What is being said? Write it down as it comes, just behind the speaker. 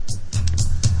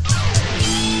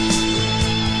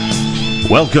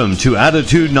Welcome to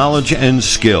Attitude, Knowledge, and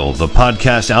Skill, the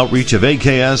podcast outreach of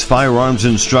AKS Firearms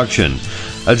Instruction,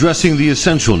 addressing the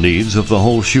essential needs of the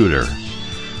whole shooter.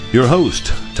 Your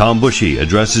host, Tom Bushy,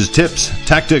 addresses tips,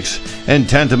 tactics, and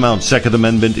tantamount Second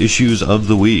Amendment issues of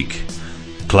the week.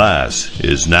 Class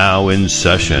is now in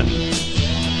session.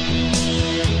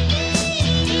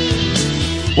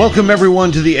 Welcome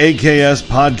everyone to the AKS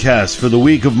podcast for the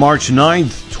week of March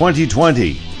 9th,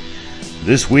 2020.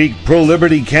 This week,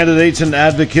 pro-liberty candidates and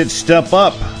advocates step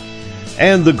up,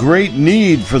 and the great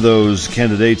need for those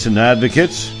candidates and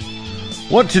advocates.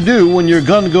 What to do when your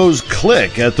gun goes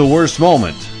click at the worst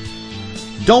moment.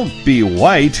 Don't be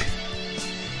white.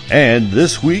 And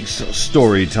this week's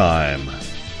story time.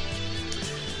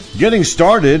 Getting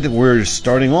started, we're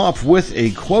starting off with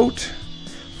a quote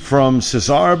from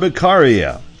Cesar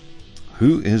Beccaria.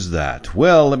 Who is that?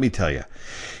 Well, let me tell you.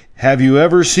 Have you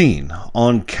ever seen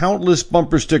on countless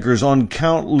bumper stickers on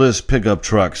countless pickup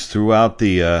trucks throughout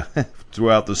the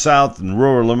South and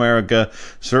rural America?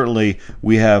 Certainly,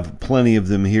 we have plenty of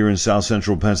them here in South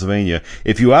Central Pennsylvania.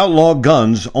 If you outlaw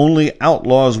guns, only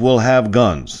outlaws will have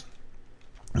guns.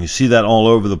 You see that all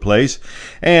over the place.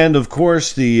 And, of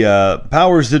course, the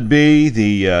powers that be,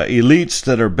 the elites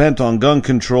that are bent on gun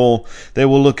control, they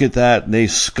will look at that and they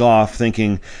scoff,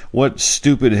 thinking, what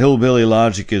stupid hillbilly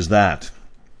logic is that?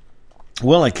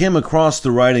 Well, I came across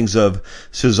the writings of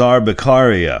Cesar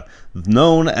Beccaria,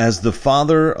 known as the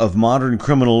father of modern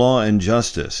criminal law and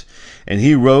justice, and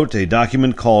he wrote a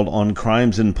document called On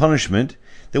Crimes and Punishment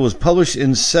that was published in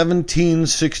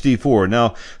 1764.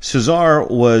 Now, Cesar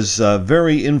was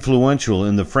very influential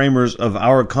in the framers of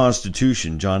our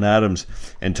Constitution, John Adams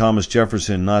and Thomas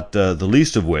Jefferson, not the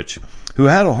least of which, who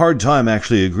had a hard time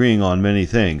actually agreeing on many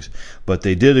things, but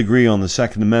they did agree on the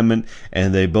Second Amendment,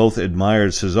 and they both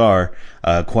admired Cesar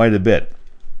quite a bit.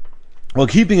 Well,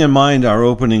 keeping in mind our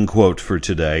opening quote for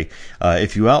today,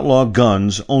 if you outlaw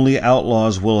guns, only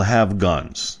outlaws will have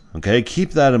guns. Okay,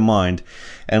 keep that in mind,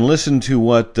 and listen to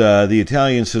what the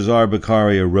Italian Cesar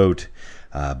Beccaria wrote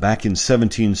back in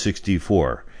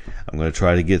 1764. I'm going to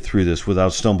try to get through this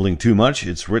without stumbling too much.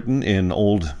 It's written in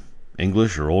Old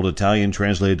English or Old Italian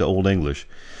translated to Old English.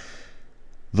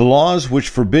 The laws which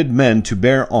forbid men to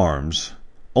bear arms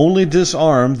only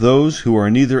disarm those who are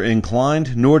neither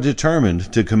inclined nor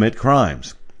determined to commit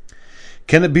crimes.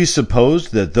 Can it be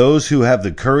supposed that those who have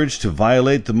the courage to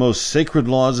violate the most sacred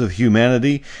laws of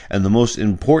humanity and the most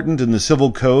important in the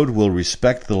civil code will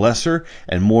respect the lesser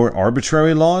and more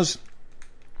arbitrary laws?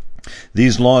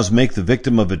 These laws make the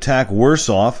victim of attack worse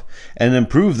off and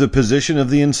improve the position of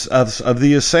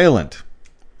the assailant.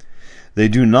 They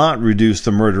do not reduce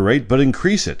the murder rate, but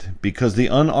increase it, because the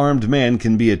unarmed man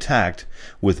can be attacked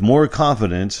with more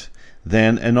confidence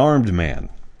than an armed man.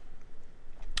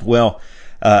 Well,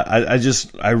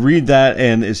 I read that,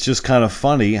 and it's just kind of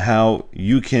funny how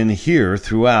you can hear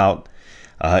throughout,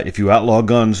 if you outlaw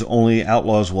guns, only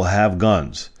outlaws will have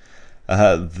guns.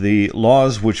 The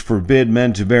laws which forbid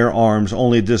men to bear arms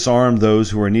only disarm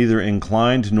those who are neither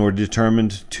inclined nor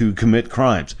determined to commit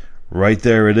crimes. Right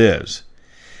there it is.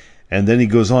 And then he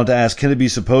goes on to ask, can it be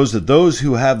supposed that those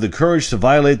who have the courage to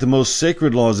violate the most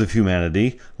sacred laws of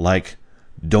humanity, like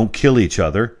don't kill each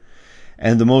other,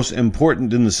 and the most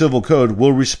important in the civil code,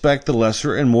 will respect the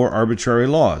lesser and more arbitrary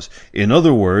laws? In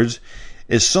other words,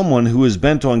 is someone who is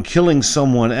bent on killing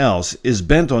someone else,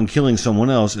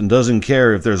 and doesn't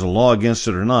care if there's a law against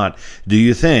it or not, do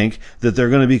you think that they're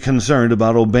going to be concerned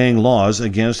about obeying laws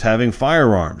against having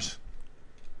firearms?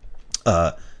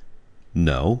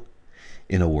 No.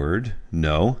 In a word,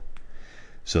 no.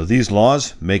 So these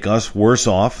laws make us worse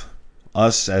off,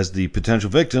 us as the potential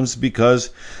victims,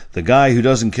 because the guy who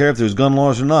doesn't care if there's gun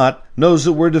laws or not knows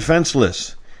that we're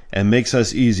defenseless and makes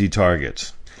us easy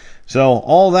targets. So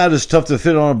all that is tough to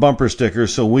fit on a bumper sticker,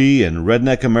 so we in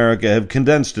Redneck America have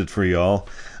condensed it for y'all.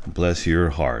 Bless your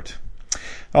heart.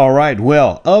 All right,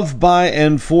 well, of, by,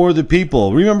 and for the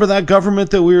people. Remember that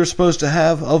government that we were supposed to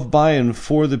have, of, by, and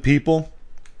for the people?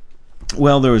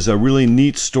 Well, there was a really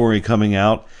neat story coming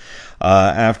out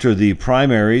after the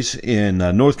primaries in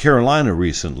North Carolina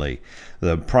recently.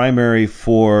 The primary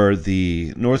for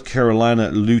the North Carolina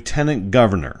Lieutenant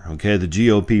Governor, okay, the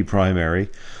GOP primary,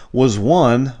 was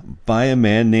won by a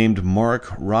man named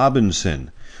Mark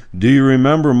Robinson. Do you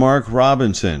remember Mark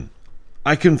Robinson?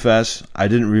 I confess I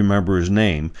didn't remember his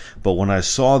name, but when I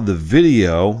saw the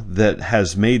video that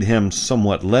has made him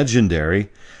somewhat legendary,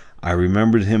 I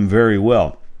remembered him very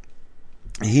well.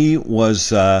 He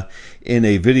was in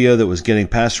a video that was getting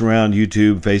passed around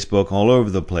YouTube, Facebook, all over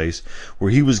the place,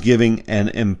 where he was giving an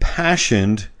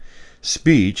impassioned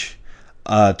speech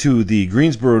to the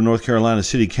Greensboro, North Carolina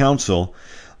City Council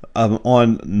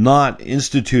on not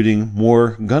instituting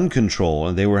more gun control,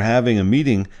 and they were having a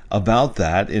meeting about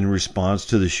that in response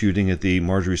to the shooting at the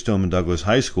Marjory Stoneman Douglas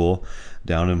High School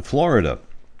down in Florida.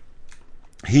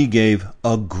 He gave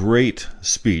a great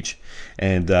speech,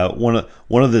 and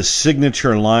one of the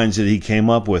signature lines that he came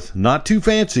up with, not too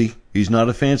fancy, he's not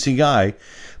a fancy guy,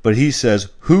 but he says,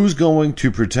 "Who's going to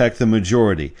protect the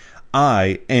majority?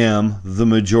 I am the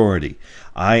majority."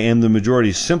 I am the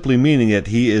majority, simply meaning that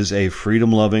he is a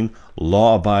freedom-loving,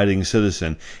 law-abiding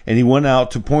citizen. And he went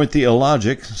out to point the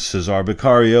illogic, Cesar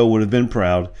Beccario would have been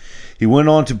proud, he went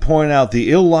on to point out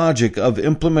the illogic of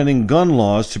implementing gun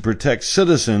laws to protect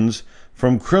citizens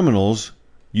from criminals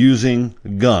using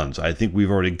guns. I think we've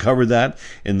already covered that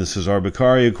in the Cesar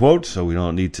Beccario quote, so we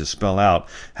don't need to spell out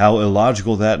how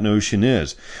illogical that notion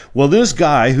is. Well, this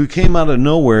guy who came out of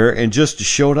nowhere and just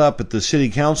showed up at the city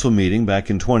council meeting back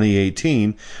in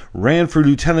 2018 ran for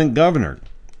lieutenant governor.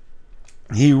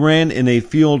 He ran in a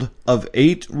field of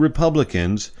 8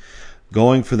 Republicans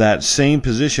going for that same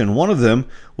position. One of them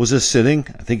was I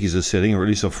think he's a sitting, or at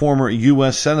least a former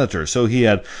U.S. senator, so he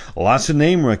had lots of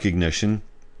name recognition.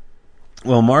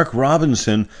 Well, Mark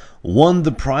Robinson won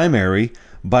the primary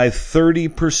by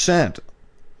 30%.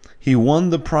 He won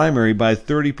the primary by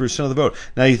 30% of the vote.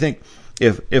 Now you think,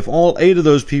 if all 8 of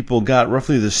those people got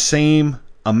roughly the same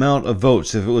amount of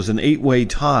votes, if it was an 8-way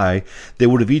tie, they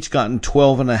would have each gotten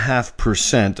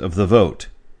 12.5% of the vote.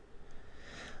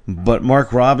 But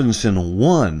Mark Robinson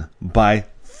won by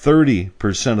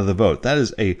 30% of the vote. That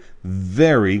is a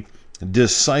very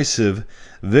decisive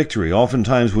victory.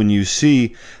 Oftentimes when you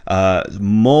see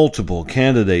multiple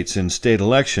candidates in state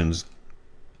elections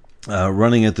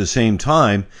running at the same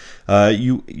time,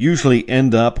 you usually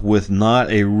end up with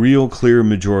not a real clear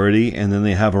majority, and then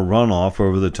they have a runoff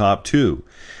over the top 2.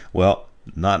 Well,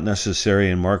 not necessary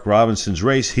in Mark Robinson's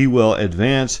race. He will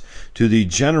advance to the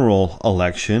general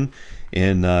election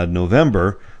in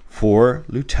November for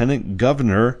lieutenant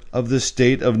governor of the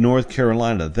state of North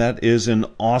Carolina. That is an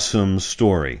awesome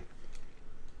story.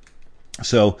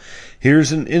 So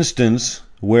here's an instance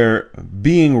where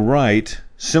being right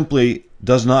simply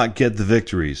does not get the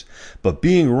victories, but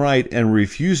being right and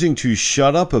refusing to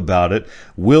shut up about it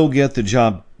will get the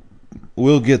job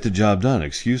done.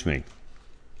 Excuse me.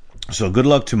 So good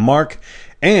luck to Mark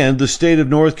and the state of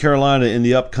North Carolina in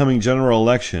the upcoming general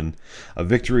election. A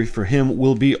victory for him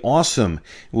will be awesome.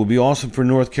 It will be awesome for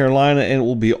North Carolina, and it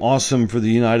will be awesome for the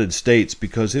United States,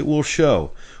 because it will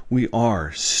show we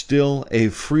are still a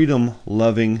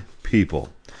freedom-loving people.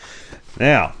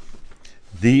 Now,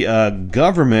 the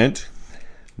government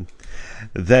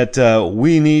that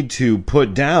we need to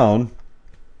put down,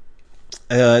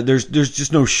 there's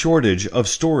just no shortage of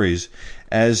stories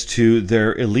as to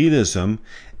their elitism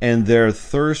and their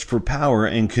thirst for power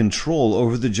and control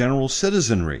over the general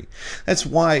citizenry. That's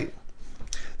why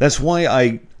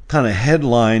I kind of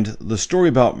headlined the story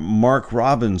about Mark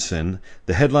Robinson.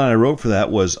 The headline I wrote for that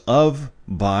was "Of,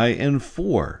 By, and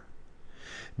For,"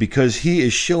 because he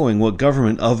is showing what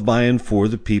government of, by, and for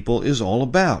the people is all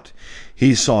about.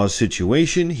 He saw a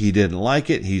situation, he didn't like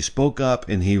it, he spoke up,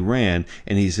 and he ran,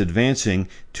 and he's advancing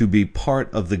to be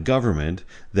part of the government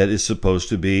that is supposed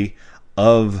to be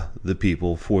of the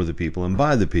people, for the people, and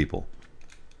by the people.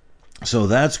 So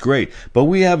that's great. But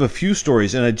we have a few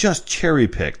stories, and I just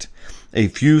cherry-picked a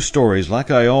few stories,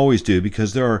 like I always do,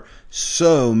 because there are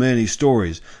so many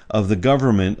stories of the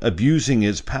government abusing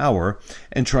its power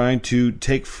and trying to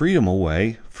take freedom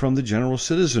away from the general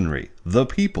citizenry, the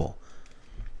people.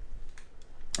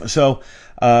 So,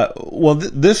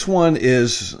 this one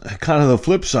is kind of the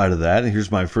flip side of that. And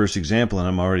here's my first example, and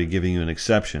I'm already giving you an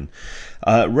exception.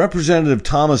 Representative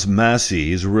Thomas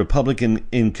Massie, is a Republican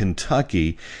in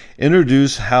Kentucky,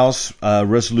 introduced House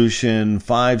Resolution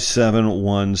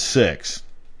 5716.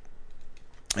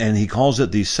 And he calls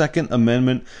it the Second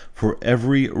Amendment for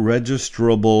Every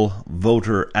Registrable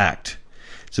Voter Act.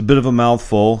 It's a bit of a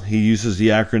mouthful. He uses the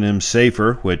acronym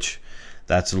SAFER, which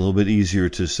that's a little bit easier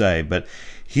to say. But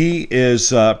he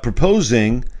is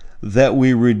proposing that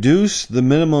we reduce the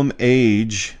minimum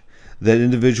age that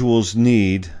individuals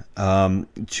need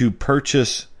to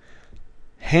purchase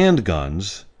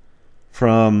handguns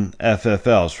from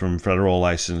FFLs, from federal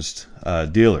licensed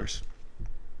dealers.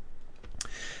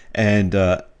 And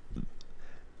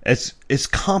it's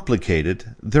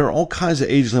complicated. There are all kinds of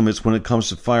age limits when it comes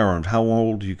to firearms. How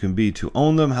old you can be to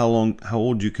own them, how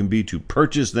old you can be to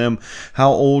purchase them,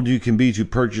 how old you can be to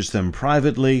purchase them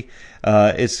privately.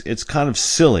 It's kind of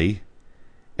silly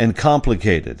and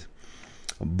complicated.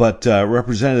 But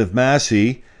Representative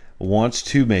Massie wants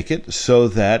to make it so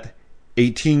that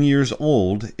 18 years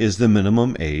old is the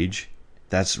minimum age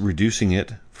That's reducing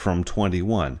it from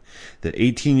 21. That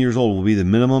 18 years old will be the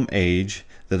minimum age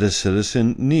that a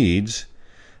citizen needs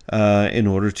in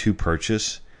order to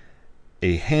purchase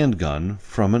a handgun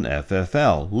from an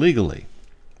FFL legally.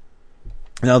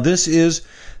 Now, this is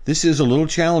a little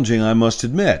challenging, I must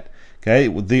admit. Okay,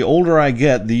 the older I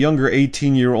get, the younger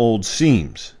 18-year-old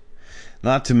seems.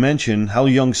 Not to mention how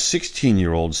young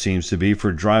 16-year-old seems to be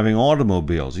for driving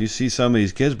automobiles. You see some of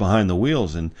these kids behind the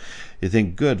wheels, and you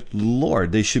think, good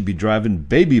Lord, they should be driving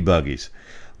baby buggies.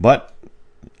 But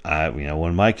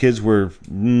when my kids were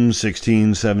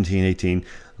 16, 17, 18,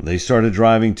 they started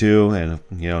driving too, and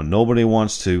nobody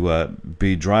wants to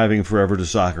be driving forever to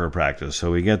soccer practice.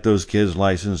 So we get those kids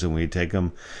licensed, and we take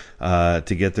them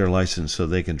to get their license so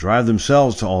they can drive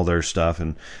themselves to all their stuff,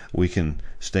 and we can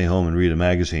stay home and read a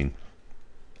magazine.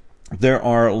 There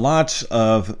are lots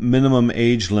of minimum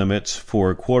age limits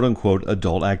for quote-unquote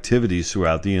adult activities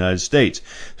throughout the United States,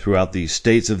 throughout the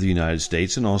states of the United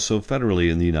States, and also federally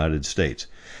in the United States.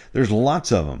 There's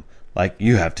lots of them. Like,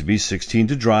 you have to be 16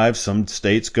 to drive. Some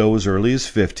states go as early as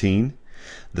 15.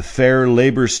 The Fair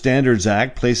Labor Standards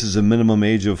Act places a minimum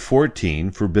age of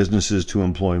 14 for businesses to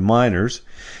employ minors.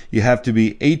 You have to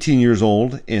be 18 years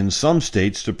old in some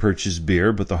states to purchase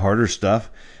beer, but the harder stuff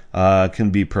can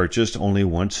be purchased only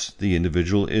once the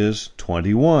individual is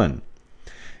 21.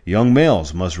 Young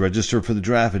males must register for the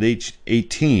draft at age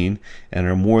 18 and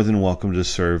are more than welcome to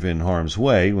serve in harm's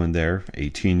way when they're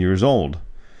 18 years old.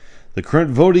 The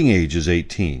current voting age is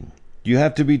 18. You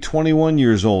have to be 21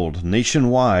 years old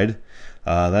nationwide,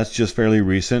 that's just fairly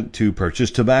recent, to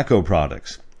purchase tobacco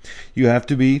products. You have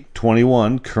to be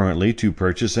 21 currently to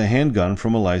purchase a handgun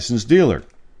from a licensed dealer.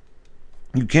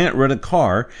 You can't rent a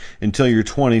car until you're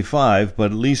 25,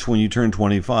 but at least when you turn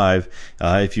 25,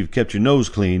 if you've kept your nose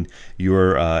clean,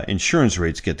 your insurance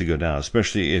rates get to go down,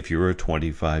 especially if you're a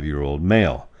 25-year-old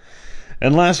male.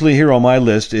 And lastly here on my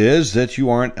list is that you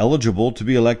aren't eligible to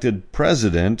be elected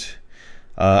president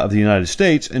of the United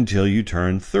States until you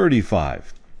turn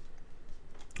 35.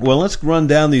 Well, let's run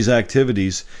down these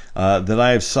activities that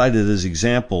I have cited as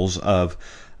examples of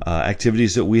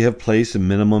activities that we have placed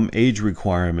minimum age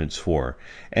requirements for,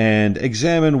 and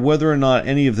examine whether or not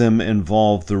any of them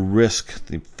involve the risk,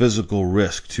 the physical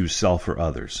risk to self or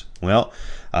others. Well,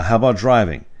 how about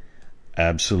driving?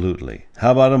 Absolutely.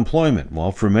 How about employment?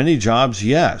 Well, for many jobs,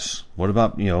 yes. What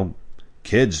about,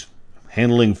 kids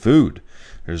handling food?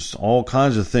 There's all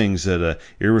kinds of things that an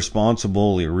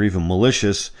irresponsible or even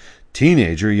malicious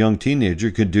young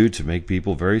teenager could do to make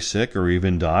people very sick or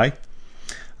even die.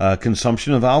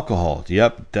 Consumption of alcohol.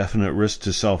 Yep, definite risk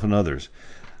to self and others.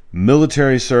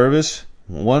 Military service.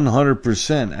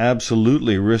 100%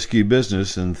 absolutely risky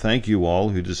business, and thank you all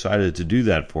who decided to do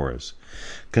that for us.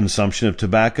 Consumption of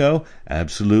tobacco?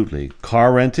 Absolutely.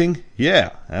 Car renting? Yeah,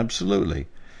 absolutely.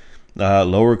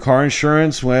 Lower car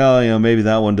insurance? Well, maybe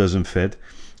that one doesn't fit.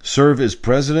 Serve as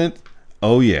president?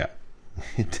 Oh, yeah.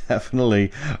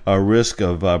 Definitely a risk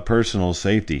of personal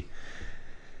safety.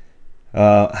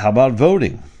 How about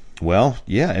voting? Well,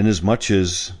 yeah, in as much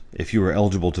as if you are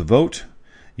eligible to vote,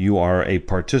 you are a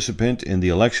participant in the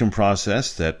election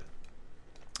process that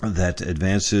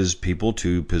advances people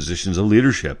to positions of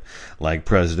leadership, like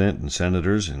president and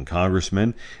senators and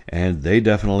congressmen, and they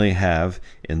definitely have,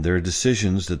 in their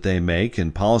decisions that they make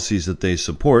and policies that they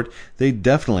support, they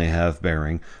definitely have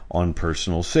bearing on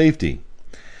personal safety.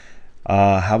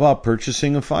 How about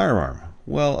purchasing a firearm?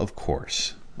 Well, of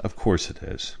course it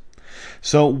is.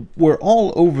 So we're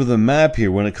all over the map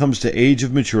here when it comes to age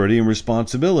of maturity and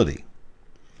responsibility.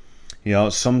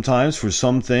 Sometimes for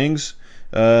some things,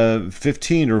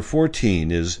 15 or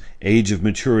 14 is age of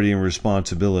maturity and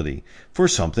responsibility for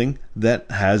something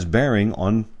that has bearing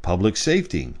on public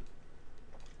safety,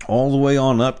 all the way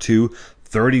on up to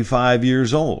 35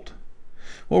 years old.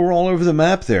 Well, we're all over the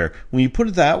map there. When you put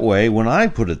it that way, when I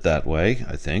put it that way,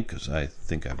 because I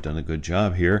think I've done a good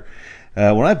job here,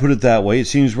 when I put it that way, it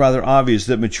seems rather obvious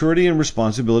that maturity and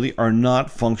responsibility are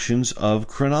not functions of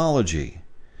chronology.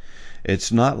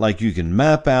 It's not like you can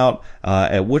map out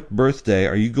at what birthday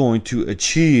are you going to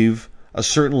achieve a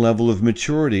certain level of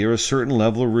maturity or a certain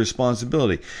level of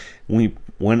responsibility.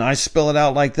 When I spell it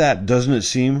out like that, doesn't it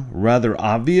seem rather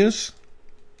obvious?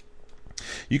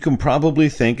 You can probably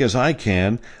think, as I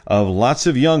can, of lots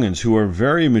of youngins who are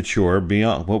very mature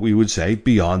beyond what we would say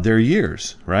beyond their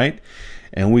years, right?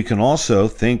 And we can also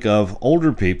think of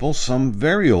older people, some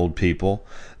very old people,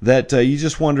 that you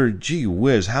just wonder, gee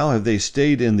whiz, how have they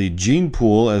stayed in the gene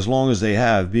pool as long as they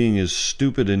have, being as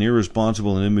stupid and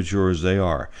irresponsible and immature as they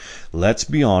are? Let's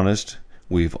be honest,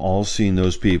 we've all seen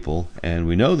those people, and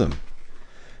we know them.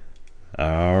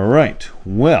 All right,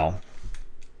 well,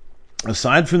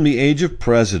 aside from the age of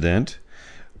president,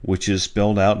 which is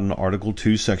spelled out in Article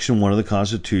 2, Section 1 of the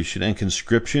Constitution, and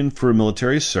conscription for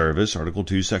military service, Article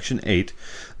 2, Section 8,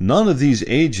 none of these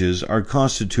ages are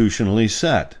constitutionally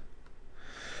set.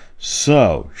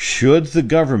 So, should the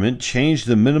government change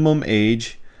the minimum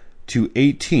age to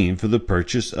 18 for the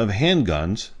purchase of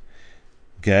handguns?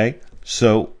 Okay,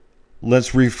 so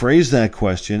let's rephrase that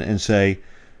question and say,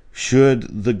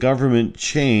 should the government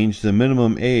change the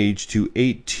minimum age to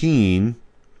 18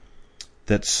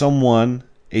 that someone,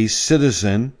 a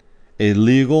citizen, a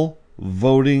legal,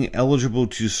 voting, eligible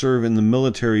to serve in the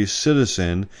military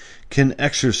citizen, can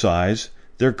exercise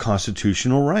their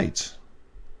constitutional rights?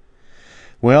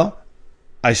 Well,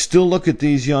 I still look at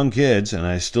these young kids, and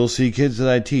I still see kids that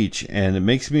I teach, and it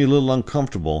makes me a little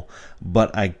uncomfortable,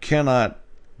 but I cannot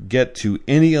get to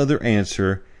any other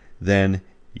answer than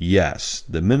yes.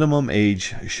 The minimum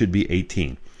age should be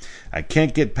 18. I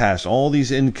can't get past all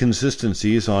these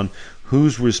inconsistencies on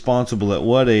who's responsible at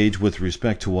what age with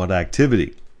respect to what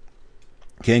activity.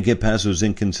 Can't get past those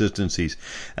inconsistencies.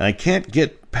 And I can't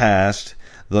get past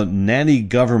the nanny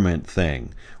government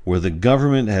thing, where the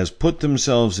government has put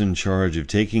themselves in charge of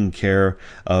taking care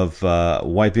of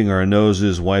wiping our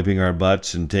noses, wiping our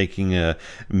butts, and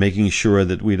making sure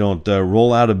that we don't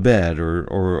roll out of bed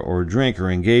or drink or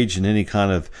engage in any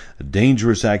kind of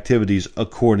dangerous activities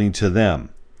according to them.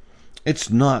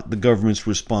 It's not the government's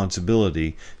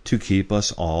responsibility to keep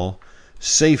us all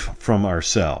safe from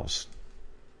ourselves.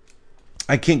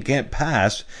 I can't get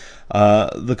past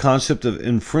the concept of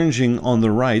infringing on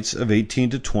the rights of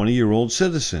 18 to 20-year-old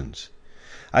citizens.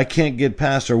 I can't get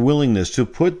past our willingness to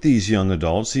put these young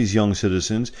adults, these young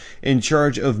citizens, in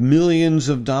charge of millions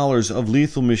of dollars of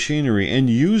lethal machinery and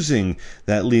using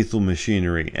that lethal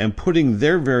machinery and putting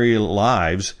their very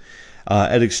lives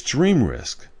at extreme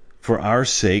risk for our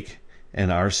sake and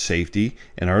our safety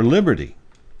and our liberty.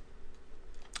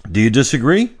 Do you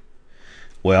disagree?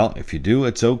 Well, if you do,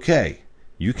 it's okay.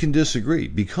 You can disagree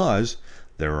because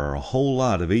there are a whole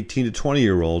lot of 18 to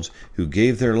 20-year-olds who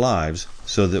gave their lives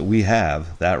so that we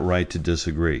have that right to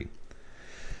disagree.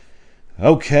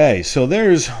 Okay, so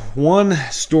there's one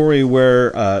story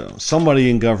where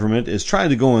somebody in government is trying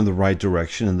to go in the right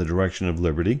direction, in the direction of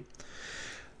liberty.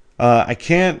 I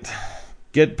can't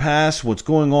get past what's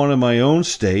going on in my own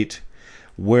state,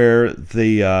 where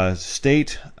the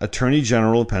state attorney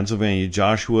general of Pennsylvania,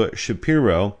 Joshua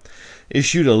Shapiro,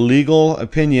 issued a legal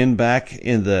opinion back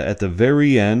at the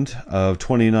very end of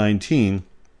 2019,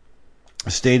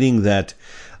 stating that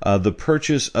the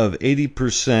purchase of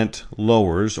 80%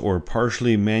 lowers or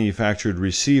partially manufactured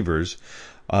receivers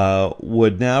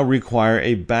would now require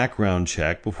a background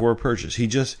check before purchase. He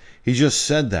just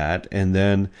said that, and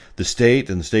then the state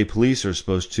and the state police are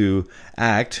supposed to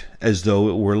act as though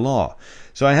it were law.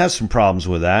 So I have some problems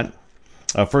with that.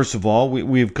 First of all,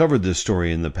 we've covered this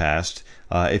story in the past.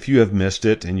 If you have missed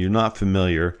it and you're not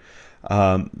familiar,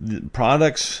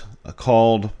 products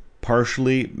called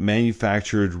partially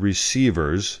manufactured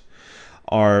receivers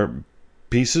are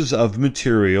pieces of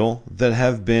material that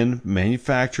have been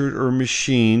manufactured or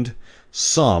machined,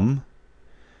 some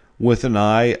with an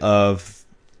eye of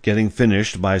getting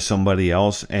finished by somebody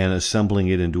else and assembling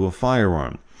it into a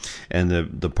firearm. And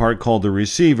the part called the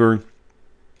receiver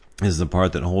is the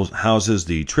part that houses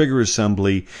the trigger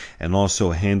assembly and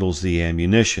also handles the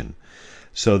ammunition.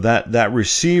 So that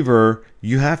receiver,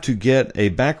 you have to get a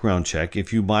background check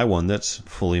if you buy one that's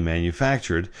fully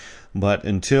manufactured. But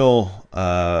until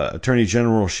Attorney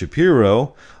General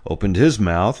Shapiro opened his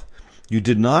mouth, you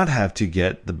did not have to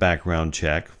get the background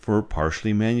check for a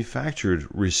partially manufactured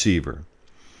receiver.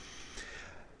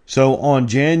 So on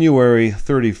January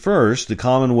 31st, the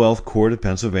Commonwealth Court of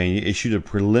Pennsylvania issued a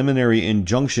preliminary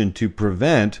injunction to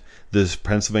prevent the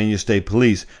Pennsylvania State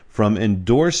Police from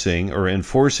enforcing,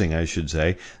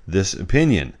 this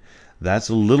opinion. That's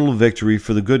a little victory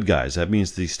for the good guys. That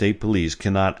means the state police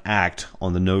cannot act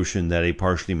on the notion that a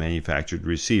partially manufactured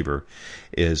receiver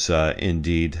is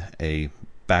indeed a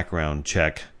background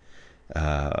check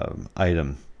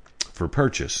item for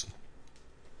purchase.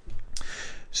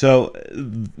 So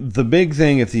the big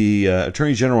thing, if the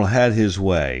Attorney General had his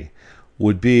way,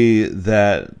 would be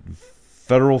that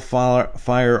federal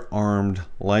firearmed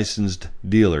licensed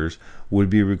dealers would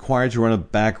be required to run a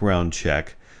background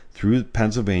check through the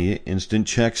Pennsylvania Instant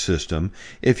Check System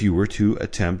if you were to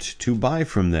attempt to buy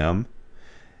from them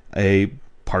a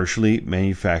partially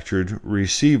manufactured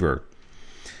receiver.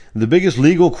 The biggest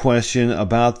legal question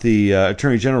about the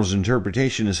Attorney General's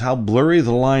interpretation is how blurry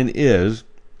the line is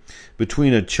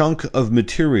between a chunk of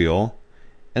material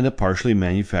and a partially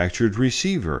manufactured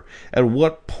receiver. At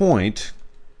what point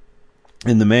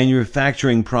in the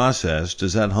manufacturing process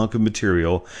does that hunk of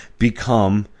material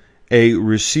become a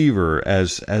receiver,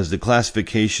 as the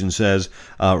classification says,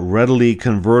 readily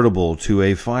convertible to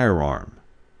a firearm?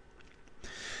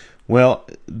 Well,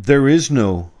 there is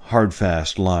no hard,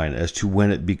 fast line as to when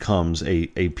it becomes a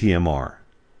PMR.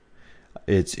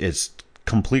 It's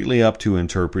completely up to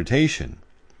interpretation.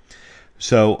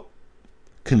 So,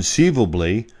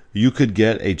 conceivably, you could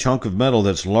get a chunk of metal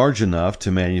that's large enough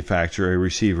to manufacture a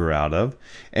receiver out of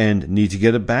and need to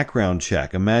get a background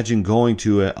check. Imagine going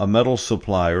to a metal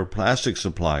supplier, plastic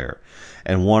supplier,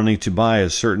 and wanting to buy a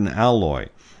certain alloy,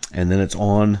 and then it's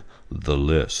on the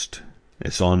list.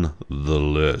 It's on the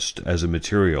list as a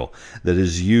material that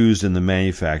is used in the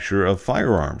manufacture of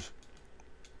firearms.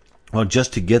 Well,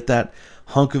 just to get that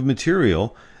hunk of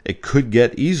material, it could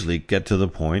easily get to the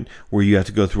point where you have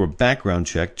to go through a background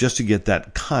check just to get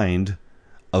that kind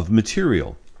of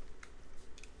material.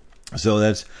 So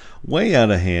that's way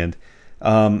out of hand.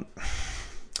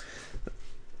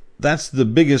 That's the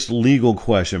biggest legal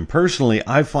question. Personally,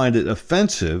 I find it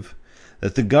offensive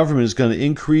that the government is going to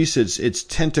increase its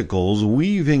tentacles,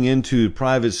 weaving into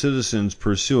private citizens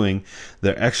pursuing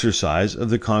their exercise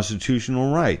of the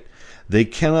constitutional right. They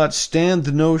cannot stand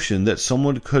the notion that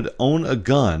someone could own a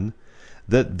gun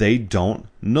that they don't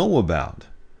know about.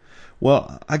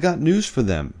 Well, I got news for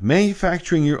them.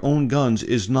 Manufacturing your own guns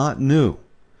is not new.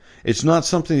 It's not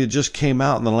something that just came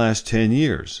out in the last 10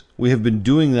 years. We have been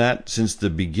doing that since the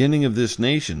beginning of this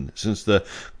nation, since the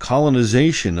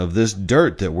colonization of this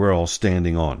dirt that we're all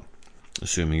standing on,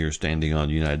 assuming you're standing on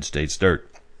United States dirt.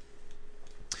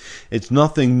 It's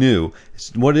nothing new.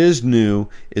 What is new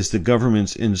is the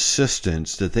government's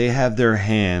insistence that they have their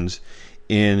hands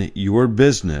in your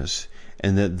business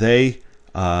and that they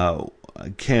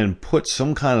can put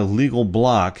some kind of legal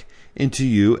block into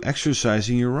you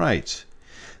exercising your rights.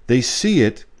 They see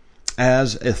it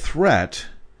as a threat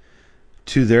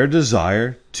to their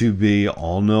desire to be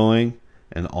all-knowing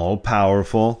and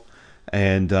all-powerful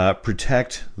and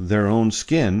protect their own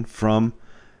skin from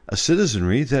a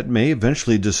citizenry that may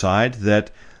eventually decide that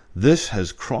this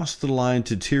has crossed the line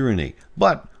to tyranny.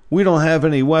 But we don't have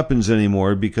any weapons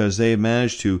anymore because they have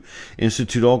managed to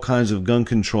institute all kinds of gun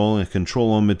control and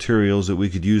control on materials that we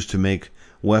could use to make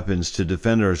weapons to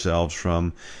defend ourselves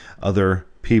from other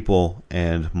people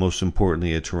and, most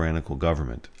importantly, a tyrannical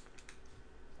government.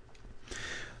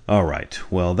 All right.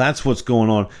 Well, that's what's going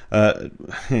on.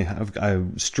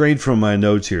 I've strayed from my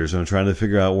notes here, so I'm trying to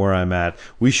figure out where I'm at.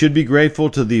 We should be grateful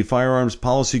to the Firearms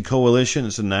Policy Coalition.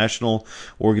 It's a national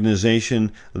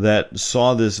organization that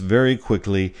saw this very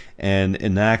quickly and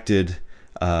enacted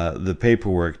the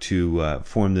paperwork to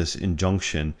form this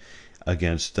injunction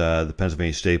against the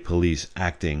Pennsylvania State Police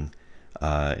acting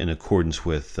in accordance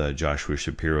with Joshua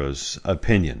Shapiro's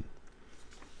opinion.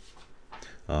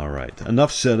 All right.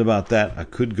 Enough said about that. I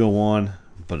could go on,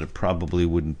 but it probably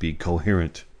wouldn't be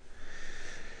coherent.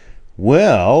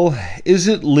 Well, is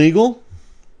it legal?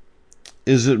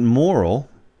 Is it moral?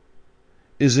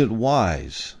 Is it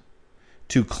wise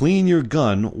to clean your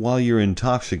gun while you're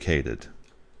intoxicated?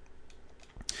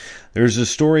 There's a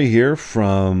story here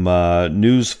from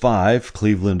News 5,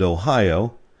 Cleveland,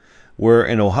 Ohio, where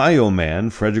an Ohio man,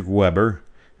 Frederick Weber,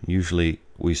 usually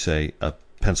we say a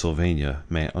Pennsylvania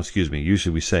man,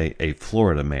 usually we say a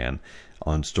Florida man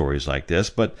on stories like this,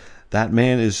 but that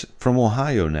man is from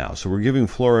Ohio now, so we're giving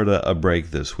Florida a break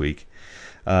this week.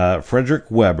 Frederick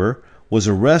Weber was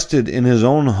arrested in his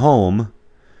own home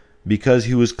because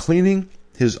he was cleaning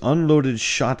his unloaded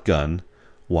shotgun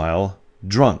while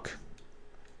drunk.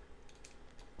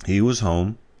 He was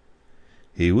home,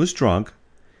 he was drunk,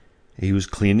 he was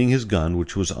cleaning his gun,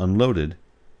 which was unloaded,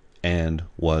 and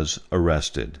was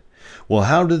arrested. Well,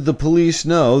 how did the police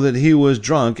know that he was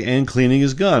drunk and cleaning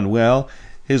his gun? Well,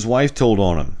 his wife told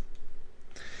on him.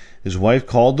 His wife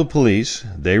called the police.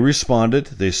 They responded.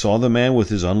 They saw the man with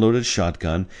his unloaded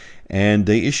shotgun, and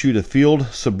they issued a field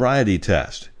sobriety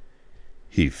test.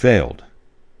 He failed.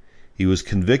 He was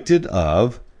convicted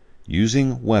of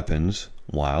using weapons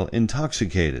while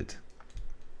intoxicated.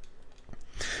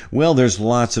 Well, there's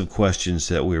lots of questions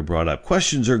that were brought up.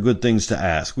 Questions are good things to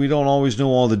ask. We don't always know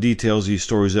all the details of these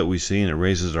stories that we see, and it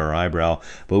raises our eyebrow,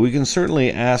 but we can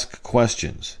certainly ask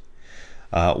questions.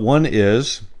 One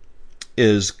is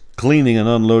cleaning an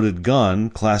unloaded gun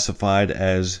classified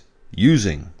as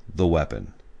using the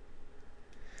weapon?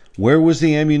 Where was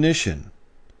the ammunition?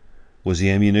 Was the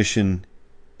ammunition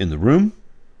in the room?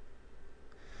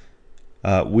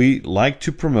 We like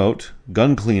to promote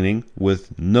gun cleaning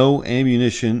with no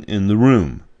ammunition in the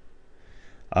room.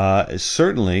 It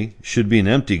certainly should be an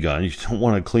empty gun. You don't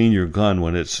want to clean your gun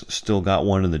when it's still got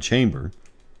one in the chamber.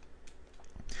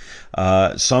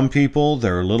 Some people,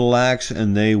 they're a little lax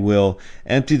and they will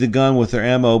empty the gun with their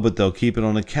ammo, but they'll keep it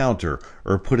on a counter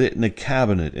or put it in a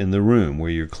cabinet in the room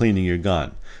where you're cleaning your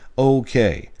gun.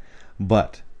 Okay,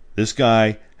 but this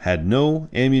guy had no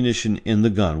ammunition in the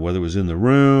gun, whether it was in the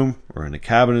room or in a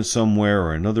cabinet somewhere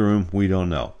or another room, we don't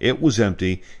know. It was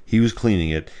empty, he was cleaning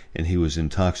it, and he was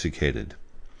intoxicated.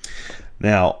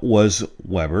 Now, was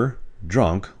Weber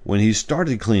drunk when he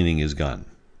started cleaning his gun?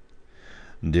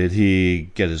 Did he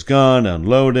get his gun,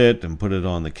 unload it, and put it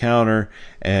on the counter,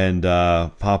 and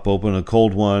pop open a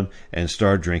cold one and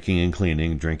start drinking and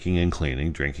cleaning, drinking and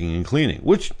cleaning, drinking and cleaning,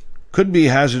 which could be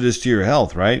hazardous to your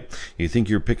health, right? You think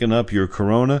you're picking up your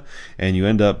Corona, and you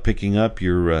end up picking up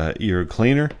your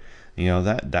cleaner. You know,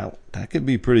 that could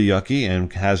be pretty yucky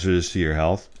and hazardous to your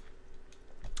health.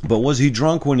 But was he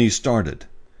drunk when he started?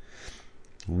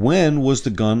 When was the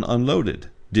gun unloaded?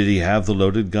 Did he have the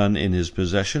loaded gun in his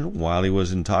possession while he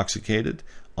was intoxicated,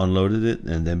 unloaded it,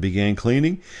 and then began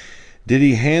cleaning? Did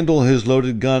he handle his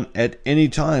loaded gun at any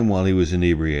time while he was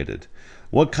inebriated?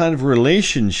 What kind of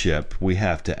relationship, we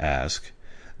have to ask,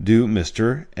 do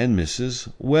Mr. and Mrs.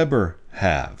 Weber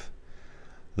have?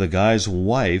 The guy's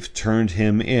wife turned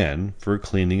him in for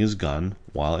cleaning his gun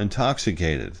while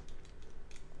intoxicated.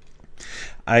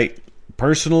 I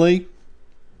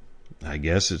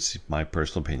guess it's my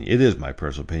personal opinion. It is my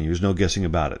personal opinion. There's no guessing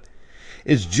about it.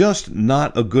 It's just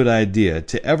not a good idea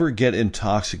to ever get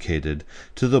intoxicated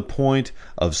to the point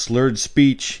of slurred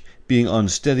speech, being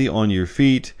unsteady on your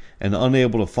feet, and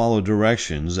unable to follow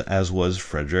directions, as was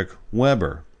Frederick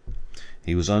Weber.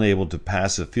 He was unable to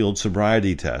pass a field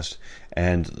sobriety test,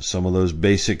 and some of those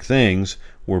basic things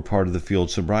were part of the field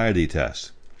sobriety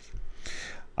test.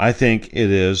 I think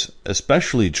it is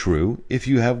especially true if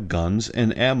you have guns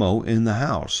and ammo in the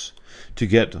house. To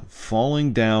get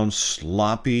falling down,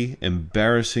 sloppy,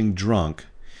 embarrassing drunk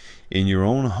in your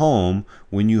own home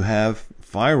when you have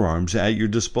firearms at your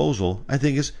disposal, I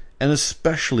think is an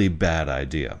especially bad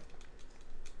idea.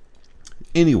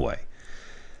 Anyway,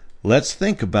 let's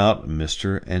think about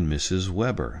Mr. and Mrs.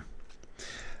 Weber.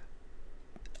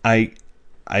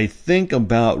 I think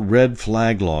about red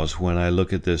flag laws when I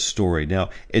look at this story. Now,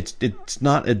 it's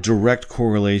not a direct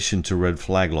correlation to red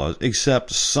flag laws,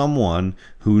 except someone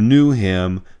who knew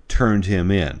him turned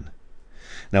him in.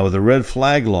 Now, with the red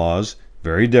flag laws,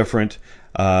 very different.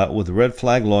 With the red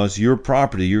flag laws, your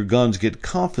property, your guns get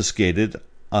confiscated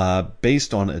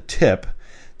based on a tip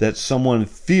that someone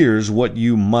fears what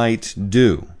you might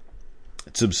do.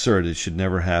 It's absurd. It should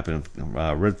never happen.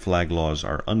 Red flag laws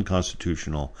are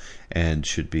unconstitutional and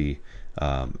should be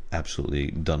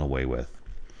absolutely done away with.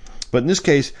 But in this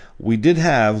case, we did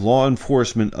have law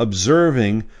enforcement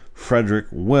observing Frederick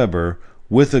Weber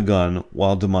with a gun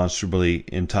while demonstrably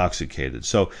intoxicated.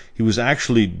 So he was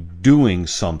actually doing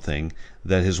something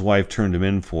that his wife turned him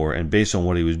in for, and based on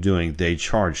what he was doing, they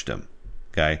charged him.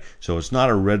 Okay, so it's not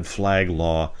a red flag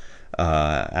law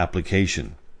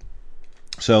application.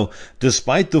 So,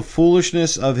 despite the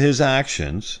foolishness of his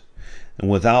actions, and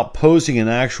without posing an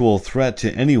actual threat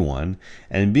to anyone,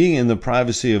 and being in the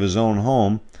privacy of his own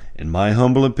home, in my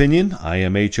humble opinion,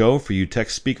 IMHO for you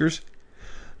text speakers,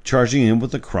 charging him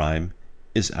with a crime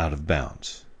is out of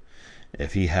bounds.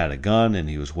 If he had a gun and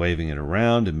he was waving it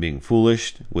around and being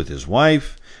foolish with his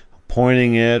wife,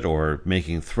 pointing it or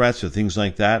making threats or things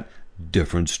like that,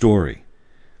 different story.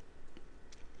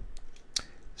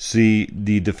 See,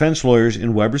 the defense lawyers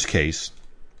in Weber's case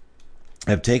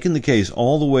have taken the case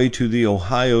all the way to the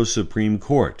Ohio Supreme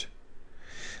Court.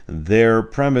 Their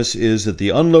premise is that the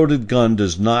unloaded gun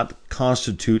does not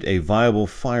constitute a viable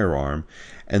firearm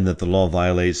and that the law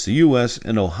violates the U.S.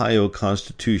 and Ohio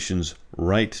Constitution's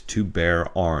right to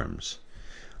bear arms.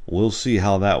 We'll see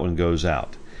how that one goes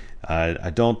out. I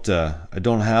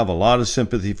don't have a lot of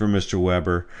sympathy for Mr.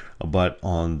 Weber, but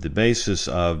on the basis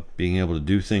of being able to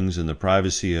do things in the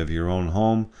privacy of your own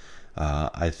home,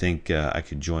 I think I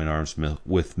could join arms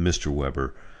with Mr.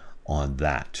 Weber on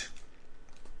that.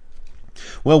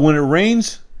 Well, when it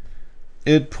rains,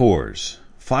 it pours.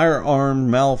 Firearm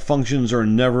malfunctions are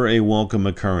never a welcome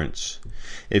occurrence.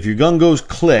 If your gun goes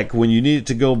click when you need it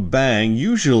to go bang,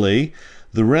 usually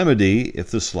the remedy,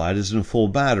 if the slide is in full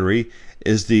battery,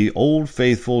 is the old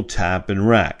faithful tap and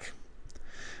rack.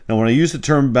 Now, when I use the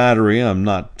term battery, I'm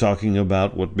not talking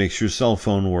about what makes your cell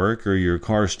phone work or your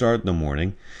car start in the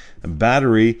morning. A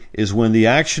battery is when the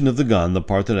action of the gun, the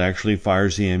part that actually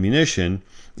fires the ammunition,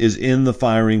 is in the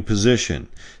firing position.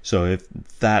 So if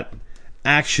that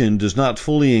action does not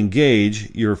fully engage,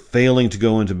 you're failing to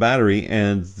go into battery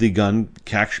and the gun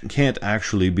can't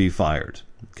actually be fired.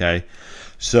 Okay?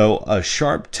 So a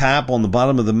sharp tap on the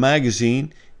bottom of the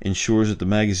magazine ensures that the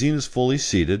magazine is fully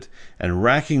seated, and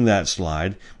racking that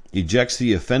slide ejects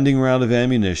the offending round of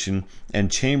ammunition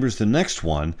and chambers the next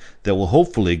one that will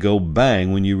hopefully go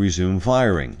bang when you resume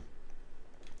firing.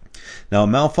 Now,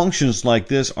 malfunctions like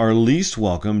this are least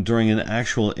welcome during an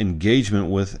actual engagement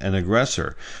with an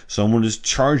aggressor. Someone is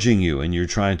charging you and you're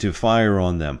trying to fire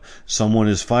on them. Someone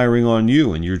is firing on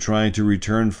you and you're trying to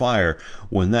return fire.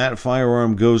 When that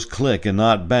firearm goes click and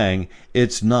not bang,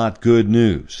 it's not good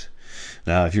news.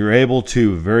 Now, if you're able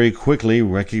to very quickly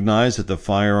recognize that the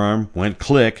firearm went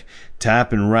click,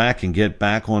 tap and rack and get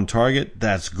back on target,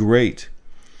 that's great.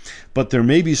 But there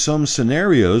may be some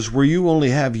scenarios where you only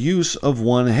have use of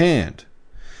one hand.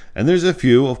 And there's a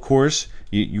few, of course,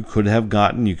 you could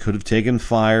have taken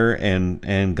fire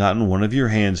and gotten one of your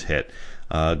hands hit.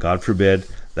 God forbid,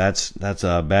 that's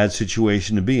a bad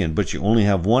situation to be in. But you only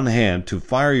have one hand to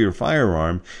fire your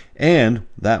firearm, and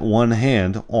that one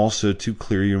hand also to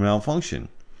clear your malfunction.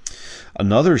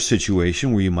 Another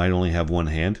situation where you might only have one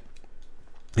hand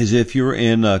is if you're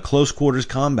in close quarters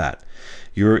combat.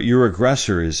 Your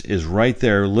aggressor is right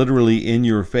there, literally in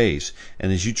your face,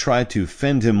 and as you try to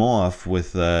fend him off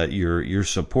with your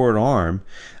support arm,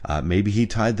 maybe he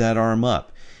tied that arm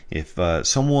up. If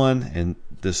someone, and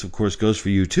this of course goes for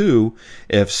you too,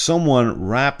 if someone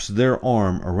wraps their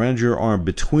arm around your arm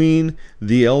between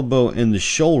the elbow and the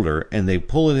shoulder and they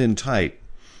pull it in tight,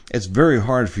 it's very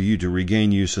hard for you to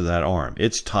regain use of that arm.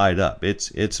 It's tied up.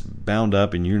 It's bound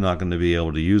up, and you're not going to be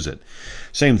able to use it.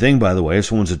 Same thing, by the way, if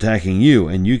someone's attacking you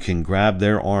and you can grab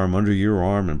their arm under your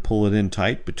arm and pull it in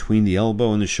tight between the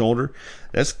elbow and the shoulder,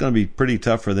 that's going to be pretty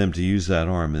tough for them to use that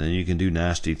arm, and then you can do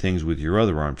nasty things with your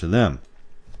other arm to them.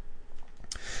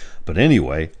 But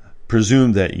anyway,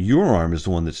 presume that your arm is the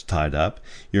one that's tied up.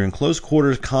 You're in close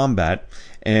quarters combat,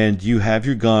 and you have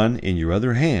your gun in your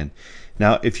other hand.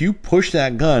 Now, if you push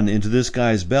that gun into this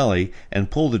guy's belly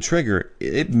and pull the trigger,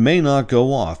 it may not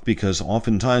go off, because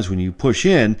oftentimes when you push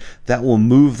in, that will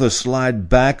move the slide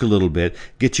back a little bit,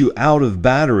 get you out of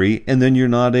battery, and then you're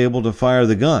not able to fire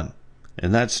the gun.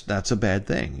 And that's a bad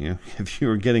thing. If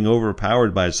you're getting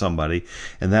overpowered by somebody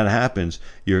and that happens,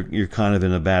 you're kind of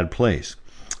in a bad place.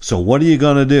 So what are you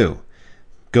going to do?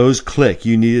 Goes click,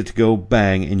 you need it to go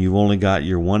bang, and you've only got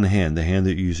your one hand, the hand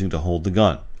that you're using to hold the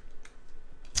gun.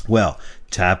 Well,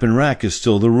 tap and rack is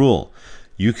still the rule.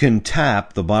 You can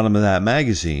tap the bottom of that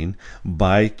magazine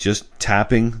by just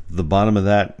tapping the bottom of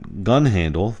that gun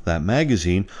handle, that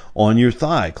magazine, on your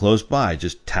thigh close by.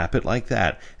 Just tap it like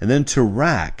that. And then to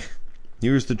rack,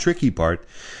 here's the tricky part.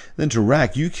 Then to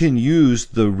rack, you can use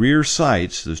the rear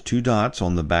sights, those two dots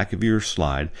on the back of your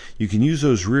slide. You can use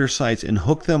those rear sights and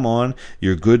hook them on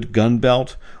your good gun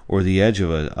belt or the edge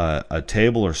of a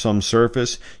table or some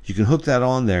surface. You can hook that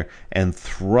on there and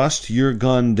thrust your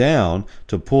gun down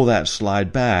to pull that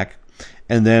slide back.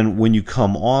 And then when you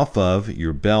come off of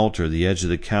your belt or the edge of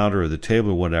the counter or the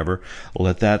table or whatever,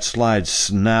 let that slide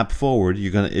snap forward.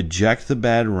 You're going to eject the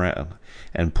bad round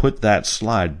and put that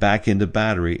slide back into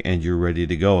battery, and you're ready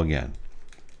to go again.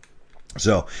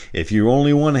 So if you're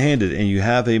only one-handed and you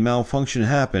have a malfunction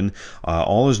happen,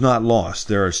 all is not lost.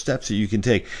 There are steps that you can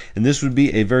take, and this would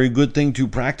be a very good thing to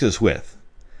practice with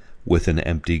an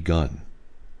empty gun.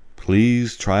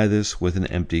 Please try this with an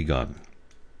empty gun.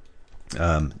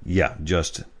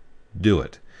 Just do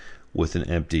it with an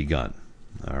empty gun.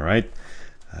 All right?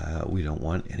 We don't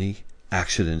want any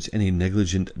accidents, any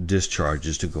negligent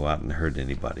discharges to go out and hurt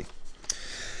anybody.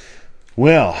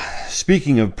 Well,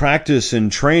 speaking of practice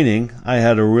and training, I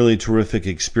had a really terrific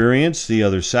experience the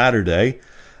other Saturday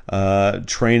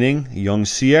training young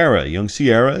Sierra. Young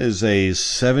Sierra is a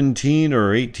 17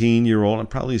 or 18-year-old,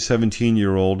 probably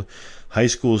 17-year-old high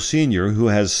school senior who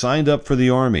has signed up for the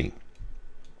Army.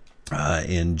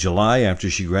 In July, after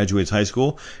she graduates high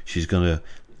school, she's going to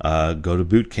go to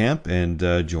boot camp and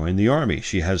join the Army.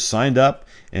 She has signed up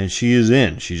and she is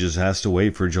in. She just has to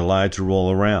wait for July to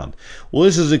roll around. Well,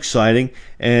 this is exciting,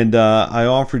 and I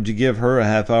offered to give her a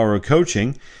half hour of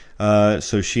coaching.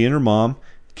 So she and her mom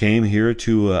came here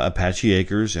to Apache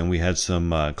Acres, and we had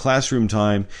some classroom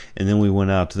time, and then we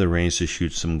went out to the range to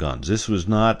shoot some guns. This was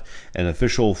not an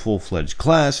official full-fledged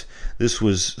class. This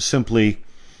was simply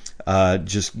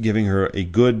just giving her a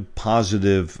good,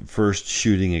 positive first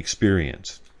shooting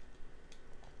experience.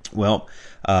 Well,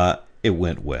 it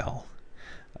went well.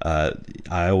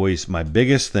 My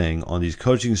biggest thing on these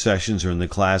coaching sessions or in the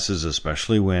classes,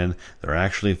 especially when they're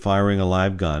actually firing a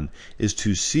live gun, is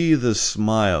to see the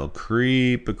smile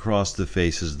creep across the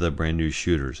faces of the brand new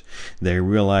shooters. They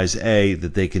realize, A,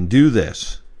 that they can do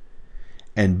this,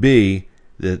 and B,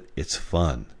 that it's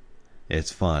fun.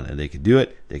 It's fun, and they can do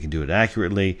it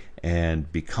accurately,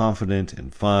 and be confident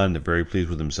and fun and very pleased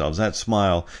with themselves. That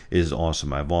smile is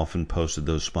awesome. I've often posted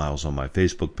those smiles on my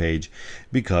Facebook page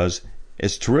because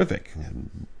it's terrific.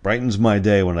 It brightens my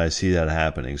day when I see that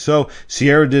happening. So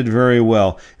Sierra did very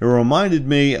well. It reminded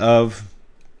me of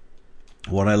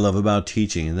what I love about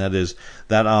teaching, and that is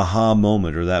that aha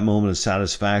moment or that moment of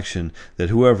satisfaction that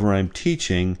whoever I'm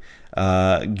teaching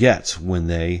gets when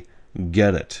they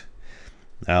get it.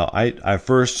 Now, I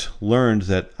first learned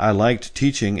that I liked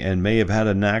teaching and may have had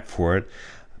a knack for it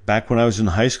back when I was in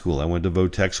high school. I went to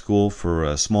Votech school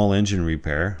for small engine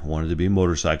repair. I wanted to be a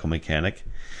motorcycle mechanic.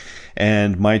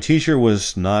 And my teacher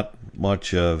was not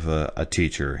much of a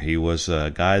teacher. He was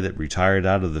a guy that retired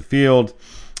out of the field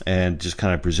and just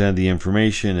kind of presented the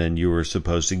information, and you were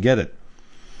supposed to get it.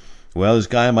 Well, this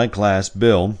guy in my class,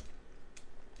 Bill,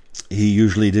 he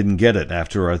usually didn't get it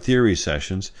after our theory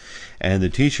sessions, and the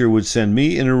teacher would send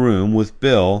me in a room with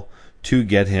Bill to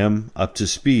get him up to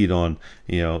speed on,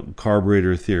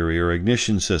 carburetor theory or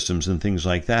ignition systems and things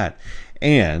like that.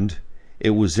 And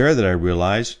it was there that I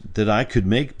realized that I could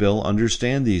make Bill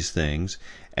understand these things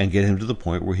and get him to the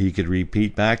point where he could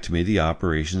repeat back to me the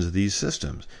operations of these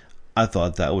systems. I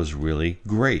thought that was really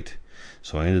great.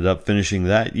 So I ended up finishing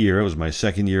that year. It was my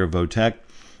second year of Votech.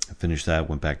 I finished that,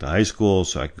 went back to high school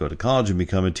so I could go to college and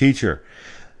become a teacher.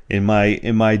 In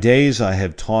my days, I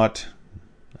taught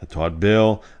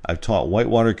Bill. I've taught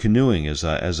whitewater canoeing as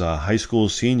a high school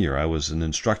senior. I was an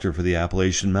instructor for the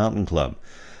Appalachian Mountain Club.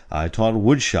 I taught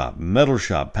wood shop, metal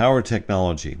shop, power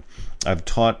technology. I've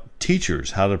taught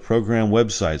teachers how to program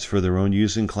websites for their own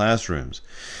use in classrooms.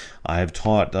 I have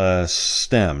taught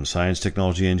STEM, science,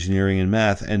 technology, engineering, and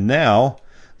math, and now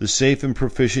the safe and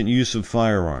proficient use of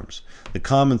firearms. The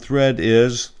common thread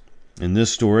is, in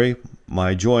this story,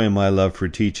 my joy and my love for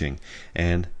teaching.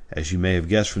 And as you may have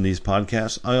guessed from these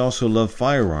podcasts, I also love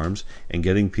firearms and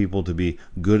getting people to be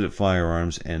good at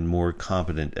firearms and more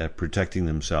competent at protecting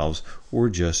themselves or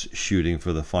just shooting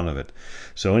for the fun of it.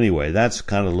 So anyway, that's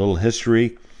kind of a little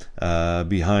history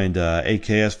behind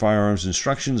AKS Firearms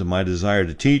Instructions and my desire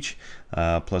to teach,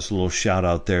 plus a little shout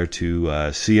out there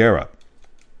to Sierra.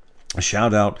 A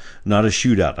shout out, not a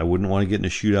shootout. I wouldn't want to get in a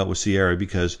shootout with Sierra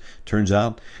because turns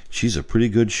out she's a pretty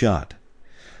good shot.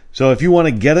 So if you want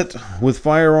to get it with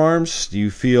firearms, do you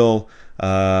feel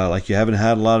like you haven't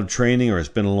had a lot of training or it's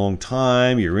been a long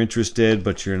time, you're interested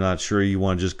but you're not sure you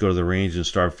want to just go to the range and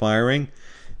start firing,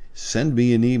 send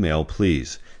me an email,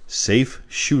 please.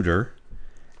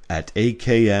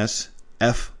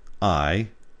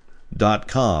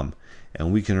 safeshooter@aksfi.com,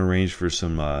 and we can arrange for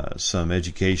some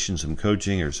education, some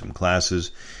coaching, or some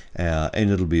classes, and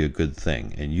it'll be a good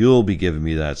thing. And you'll be giving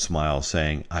me that smile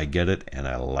saying, I get it and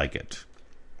I like it.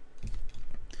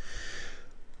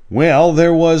 Well,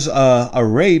 there was a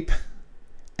rape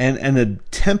and an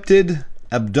attempted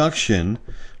abduction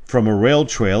from a rail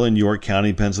trail in York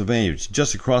County, Pennsylvania. It's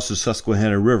just across the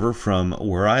Susquehanna River from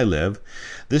where I live.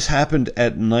 This happened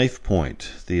at knife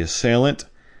point. The assailant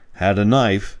had a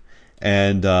knife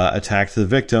and attacked the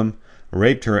victim,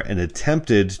 raped her, and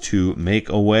attempted to make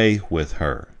away with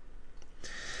her.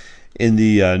 In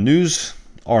the news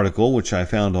article, which I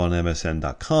found on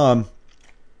MSN.com,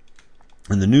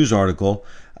 in the news article,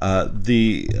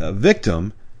 the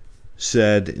victim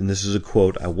said, and this is a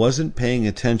quote, "I wasn't paying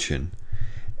attention,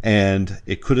 and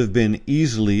it could have been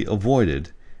easily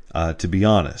avoided, to be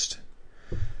honest."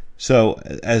 So,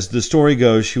 as the story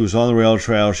goes, she was on the rail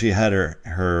trail, she had her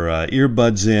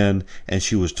earbuds in, and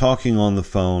she was talking on the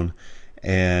phone,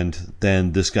 and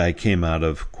then this guy came out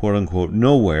of quote-unquote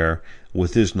nowhere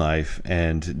with his knife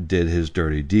and did his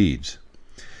dirty deeds.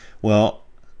 Well,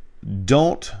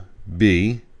 don't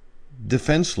be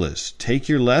defenseless. Take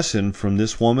your lesson from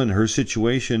this woman, her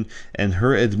situation, and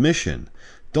her admission.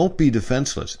 Don't be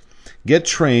defenseless. Get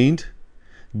trained,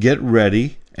 get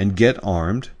ready, and get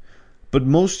armed. But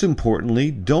most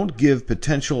importantly, don't give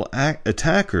potential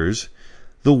attackers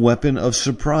the weapon of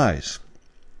surprise.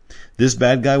 This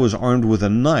bad guy was armed with a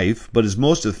knife, but his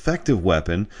most effective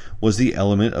weapon was the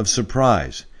element of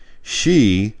surprise.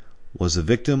 She was a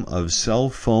victim of cell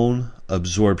phone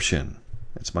absorption.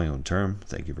 That's my own term.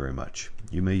 Thank you very much.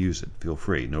 You may use it. Feel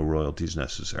free. No royalties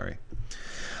necessary.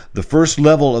 The first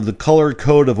level of the color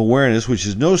code of awareness, which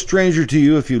is no stranger to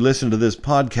you if you listen to this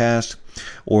podcast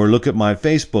or look at my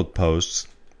Facebook posts,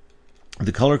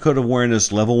 the color code of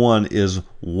awareness level 1 is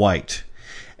white.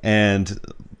 And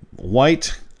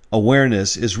white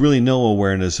awareness is really no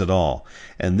awareness at all.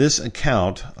 And this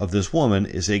account of this woman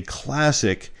is a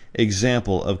classic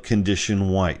example of condition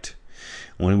white.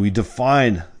 When we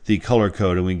define the color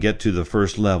code and we get to the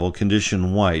first level,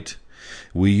 condition white,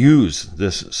 We use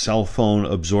this cell phone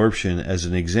absorption as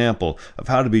an example of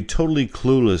how to be totally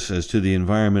clueless as to the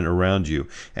environment around you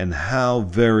and how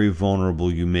very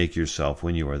vulnerable you make yourself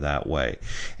when you are that way.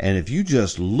 And if you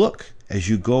just look as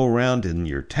you go around in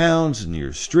your towns and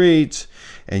your streets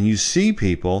and you see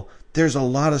people, there's a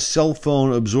lot of cell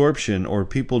phone absorption or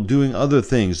people doing other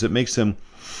things that makes them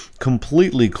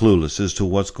completely clueless as to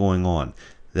what's going on.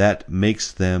 That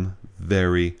makes them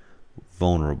very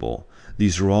vulnerable.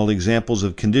 These are all examples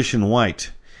of condition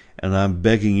white, and I'm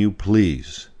begging you,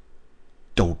 please,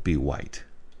 don't be white.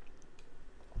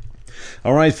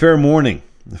 All right, fair warning.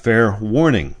 Fair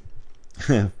warning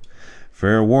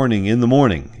in the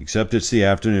morning, except it's the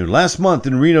afternoon. Last month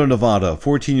in Reno, Nevada, a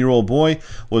 14-year-old boy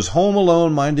was home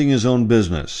alone minding his own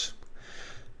business.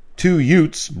 2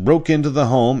 Utes broke into the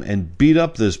home and beat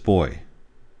up this boy.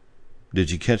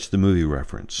 Did you catch the movie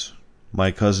reference?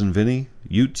 My Cousin Vinny,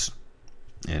 Utes?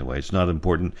 Anyway, it's not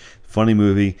important. Funny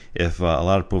movie. If a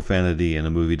lot of profanity in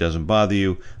a movie doesn't bother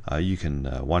you, you can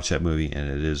watch that movie, and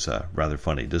it is rather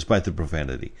funny, despite the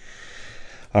profanity.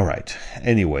 All right.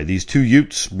 Anyway, these 2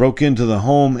 Utes broke into the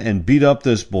home and beat up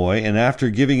this boy, and after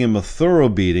giving him a thorough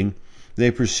beating,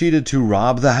 they proceeded to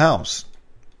rob the house.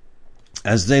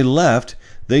 As they left,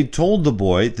 they told the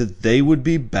boy that they would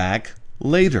be back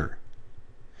later.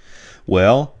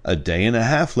 Well, a day and a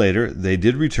half later, they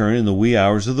did return in the wee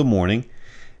hours of the morning,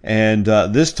 and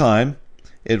this time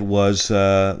it was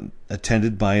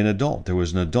attended by an adult. There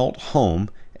was an adult home,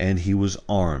 and he was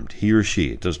armed, he or she.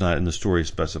 It does not in the story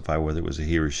specify whether it was a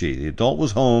he or she. The adult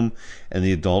was home, and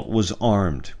the adult was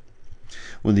armed.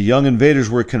 When the young invaders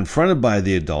were confronted by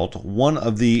the adult, one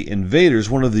of the invaders,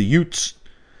 one of the Utes,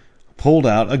 pulled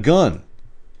out a gun.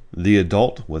 The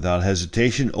adult, without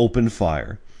hesitation, opened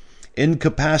fire,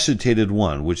 incapacitated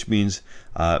one, which means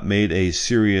made a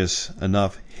serious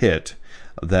enough hit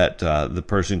that the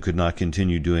person could not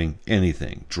continue doing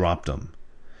anything, dropped him.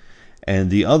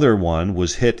 And the other one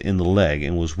was hit in the leg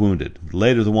and was wounded.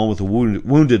 Later, the one with the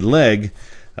wounded leg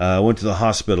went to the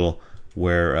hospital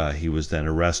where he was then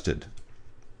arrested.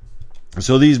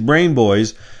 So these brain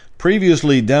boys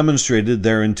previously demonstrated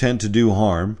their intent to do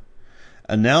harm,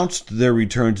 announced their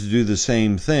return to do the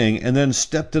same thing, and then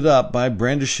stepped it up by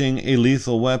brandishing a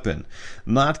lethal weapon.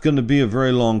 Not going to be a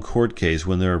very long court case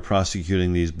when they're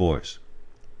prosecuting these boys.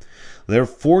 They're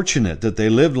fortunate that they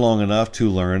lived long enough to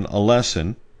learn a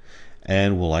lesson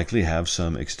and will likely have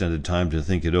some extended time to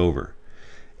think it over.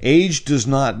 Age does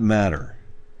not matter.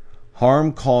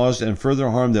 Harm caused and further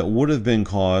harm that would have been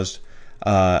caused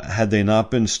had they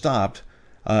not been stopped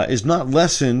is not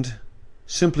lessened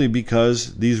simply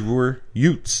because these were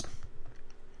Utes.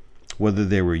 Whether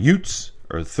they were Utes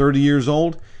or 30 years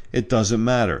old, it doesn't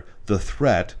matter. The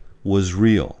threat was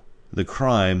real. The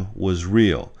crime was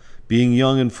real. Being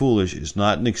young and foolish is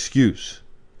not an excuse.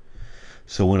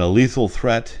 So when a lethal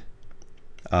threat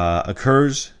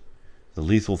occurs, the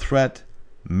lethal threat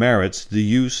merits the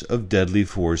use of deadly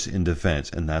force in defense.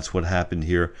 And that's what happened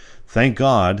here. Thank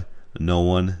God no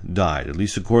one died. At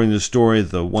least according to the story,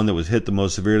 the one that was hit the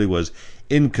most severely was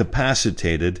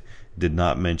incapacitated. Did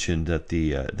not mention that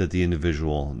the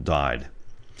individual died.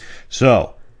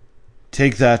 So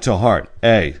take that to heart.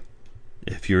 Hey,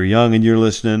 if you're young and you're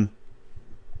listening,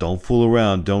 don't fool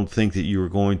around. Don't think that you are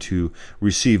going to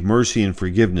receive mercy and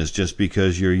forgiveness just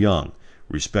because you're young.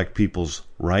 Respect people's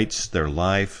rights, their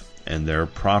life, and their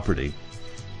property.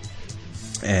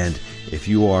 And if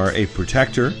you are a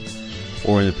protector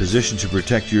or in a position to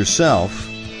protect yourself,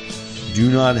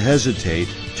 do not hesitate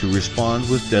to respond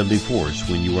with deadly force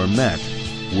when you are met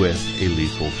with a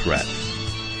lethal threat.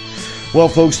 Well,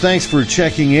 folks, thanks for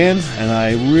checking in, and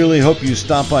I really hope you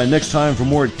stop by next time for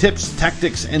more tips,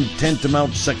 tactics, and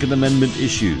tantamount Second Amendment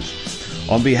issues.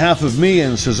 On behalf of me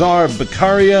and Cesar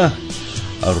Beccaria,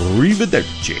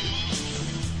 arrivederci.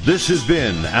 This has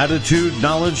been Attitude,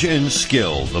 Knowledge, and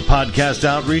Skill, the podcast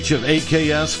outreach of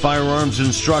AKS Firearms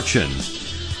Instruction.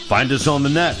 Find us on the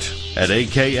net at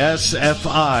aksfi.com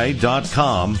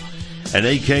and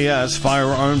AKS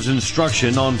Firearms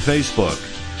Instruction on Facebook.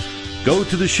 Go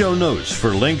to the show notes for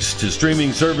links to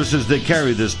streaming services that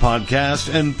carry this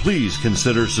podcast, and please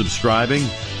consider subscribing.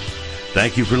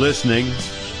 Thank you for listening.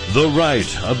 The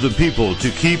right of the people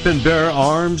to keep and bear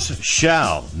arms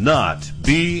shall not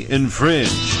be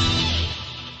infringed.